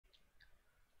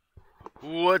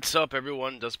What's up,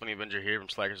 everyone? Dustbunny Avenger here from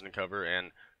Slackers Undercover,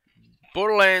 and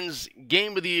Borderlands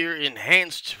Game of the Year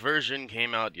Enhanced version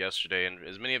came out yesterday, and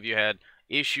as many of you had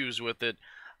issues with it,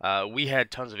 we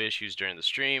had tons of issues during the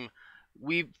stream.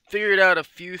 We figured out a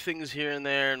few things here and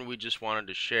there, and we just wanted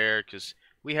to share, because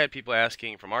we had people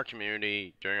asking from our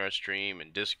community during our stream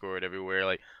and Discord everywhere,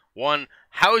 like, one,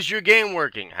 how's your game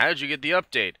working? How did you get the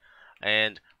update?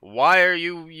 And why are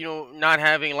you, not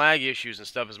having lag issues and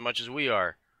stuff as much as we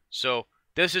are? So,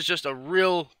 this is just a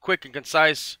real quick and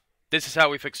concise, this is how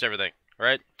we fixed everything,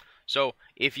 alright? So,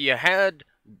 if you had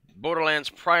Borderlands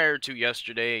prior to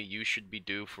yesterday, you should be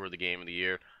due for the Game of the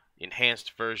Year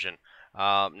enhanced version.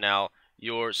 Now,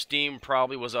 your Steam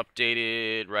probably was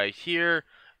updated right here.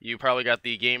 You probably got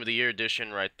the Game of the Year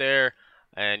edition right there.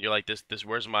 And you're like, this,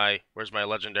 where's my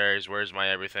legendaries? Where's my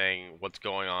everything? What's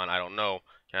going on? I don't know,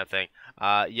 kind of thing.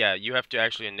 Yeah, you have to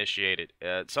actually initiate it.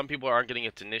 Some people aren't getting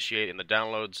it to initiate in the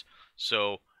downloads,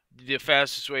 so the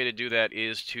fastest way to do that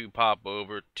is to pop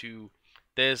over to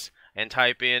this and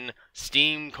type in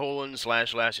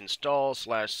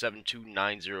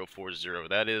steam://install/729040.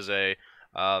 That is a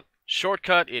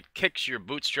shortcut. It kicks your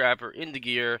bootstrapper into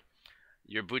gear.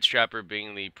 Your bootstrapper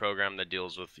being the program that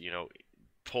deals with,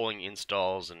 pulling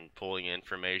installs and pulling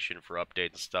information for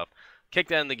updates and stuff. Kick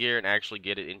that in the gear and actually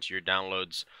get it into your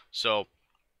downloads. So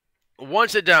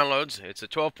once it downloads, it's a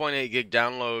 12.8 gig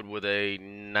download with a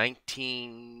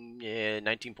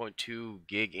 19.2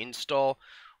 gig install.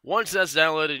 Once that's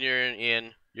downloaded and you're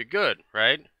in, you're good,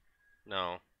 right?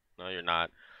 No, you're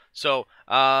not. So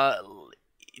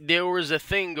there was a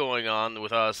thing going on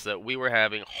with us that we were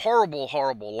having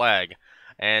horrible lag,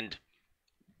 and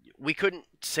we couldn't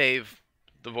save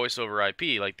the voice over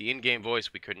IP, like the in-game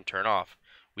voice we couldn't turn off.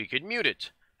 We could mute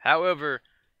it. However,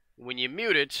 when you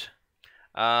mute it,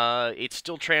 it's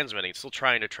still transmitting. It's still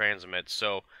trying to transmit.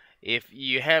 So if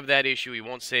you have that issue, you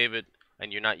won't save it,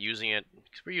 and you're not using it,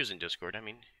 because we're using Discord. I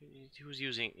mean, who's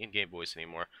using in-game voice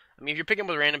anymore? I mean, if you're picking up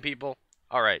with random people,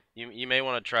 alright, you may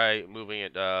want to try moving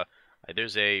it.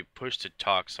 There's a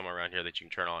push-to-talk somewhere around here that you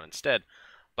can turn on instead.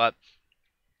 But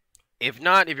if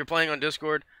not, if you're playing on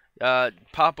Discord,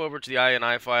 pop over to the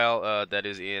ini file that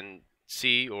is in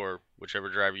C or whichever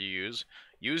driver you use.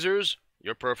 Users,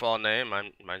 your profile name,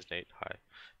 mine's Nate, hi.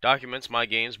 Documents, my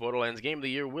games, Borderlands Game of the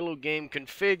Year, WillowGame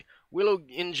config,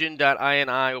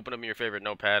 WillowEngine.ini, open up your favorite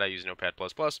notepad, I use Notepad++,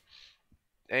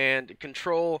 and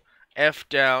Ctrl F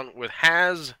down with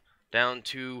has, down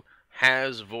to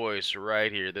hasVoice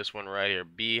right here, this one right here,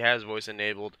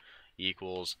 bHasVoiceEnabled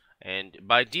equals, and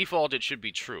by default it should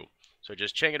be true. So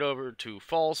just change it over to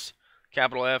false,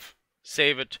 capital F,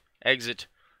 save it, exit,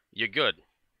 you're good.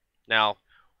 Now,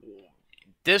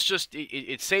 this just,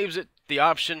 it saves it, the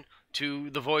option to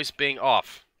the voice being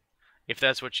off, if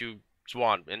that's what you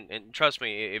want. And trust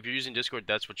me, if you're using Discord,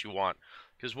 that's what you want.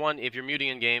 Because one, if you're muting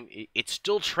in-game, it's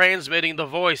still transmitting the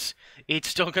voice. It's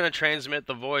still going to transmit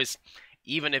the voice,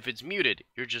 even if it's muted.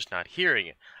 You're just not hearing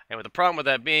it. And what the problem with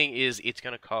that being is it's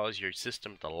going to cause your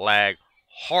system to lag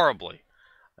horribly.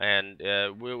 And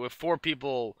with 4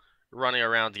 people running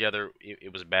around together,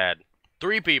 it was bad.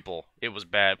 3 people, it was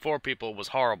bad. 4 people, it was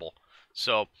horrible.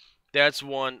 So that's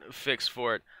one fix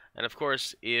for it. And of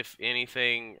course, if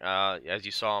anything, as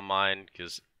you saw on mine,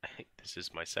 because this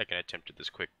is my second attempt at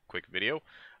this quick video,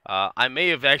 I may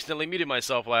have accidentally muted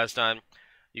myself last time.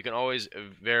 You can always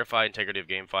verify integrity of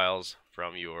game files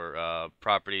from your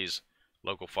properties,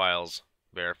 local files,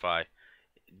 verify.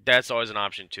 That's always an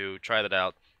option too. Try that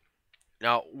out.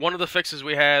 Now, one of the fixes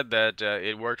we had that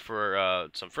it worked for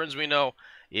some friends we know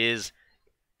is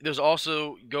there's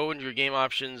also go into your game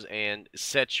options and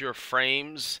set your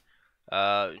frames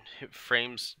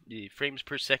frames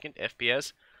per second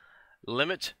FPS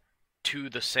limit to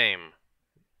the same.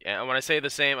 And when I say the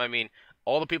same, I mean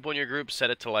all the people in your group set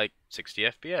it to like 60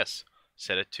 FPS,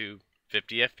 set it to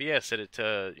 50 FPS, set it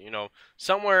to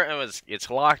somewhere it's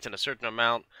locked in a certain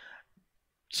amount.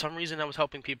 Some reason that was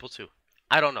helping people too.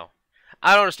 I don't know.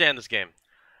 I don't understand this game.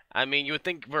 I mean, you would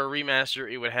think for a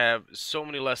remaster it would have so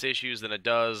many less issues than it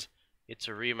does. It's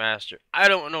a remaster. I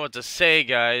don't know what to say,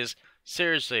 guys.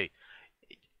 Seriously.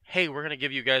 Hey, we're going to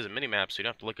give you guys a mini-map so you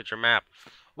don't have to look at your map.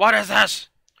 What is this?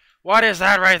 What is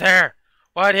that right there?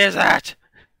 What is that?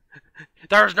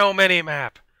 There's no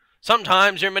mini-map.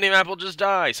 Sometimes your mini-map will just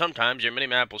die. Sometimes your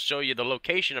mini-map will show you the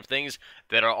location of things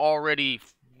that are already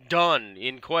done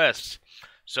in quests.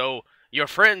 So your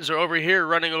friends are over here,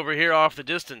 running over here off the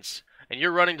distance, and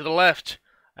you're running to the left,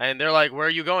 and they're like, where are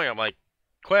you going? I'm like,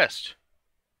 quest.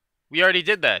 We already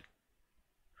did that.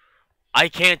 I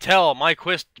can't tell. My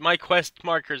quest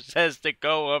marker says to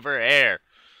go over here.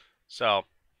 So,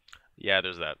 yeah,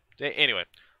 there's that. Anyway,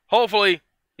 hopefully,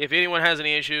 if anyone has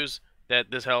any issues, that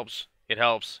this helps. It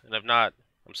helps, and if not,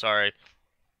 I'm sorry.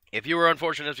 If you were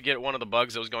unfortunate enough to get one of the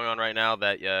bugs that was going on right now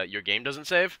that your game doesn't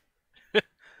save,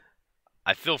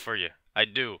 I feel for you. I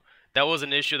do. That was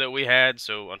an issue that we had,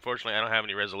 so unfortunately I don't have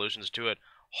any resolutions to it.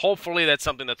 Hopefully that's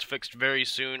something that's fixed very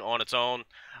soon on its own.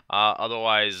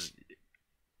 Otherwise,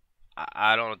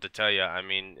 I don't know what to tell you. I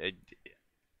mean,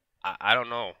 I don't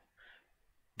know.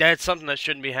 That's something that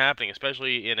shouldn't be happening,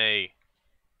 especially in a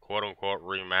quote-unquote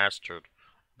remastered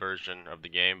version of the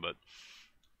game, but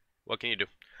what can you do?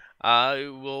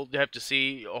 We'll have to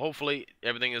see. Hopefully,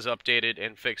 everything is updated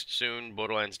and fixed soon.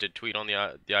 Borderlands did tweet on the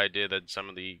idea that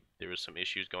there was some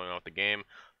issues going on with the game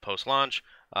post-launch.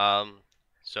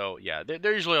 So yeah,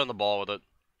 they're usually on the ball with it.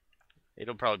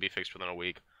 It'll probably be fixed within a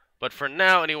week. But for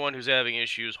now, anyone who's having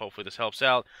issues, hopefully this helps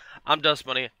out. I'm Dust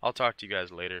Money. I'll talk to you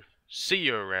guys later. See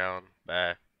you around.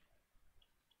 Bye. I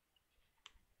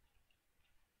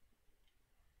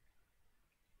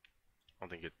don't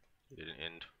think it didn't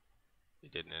end.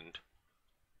 It didn't end.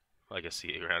 Well, I guess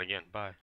see you around again. Bye.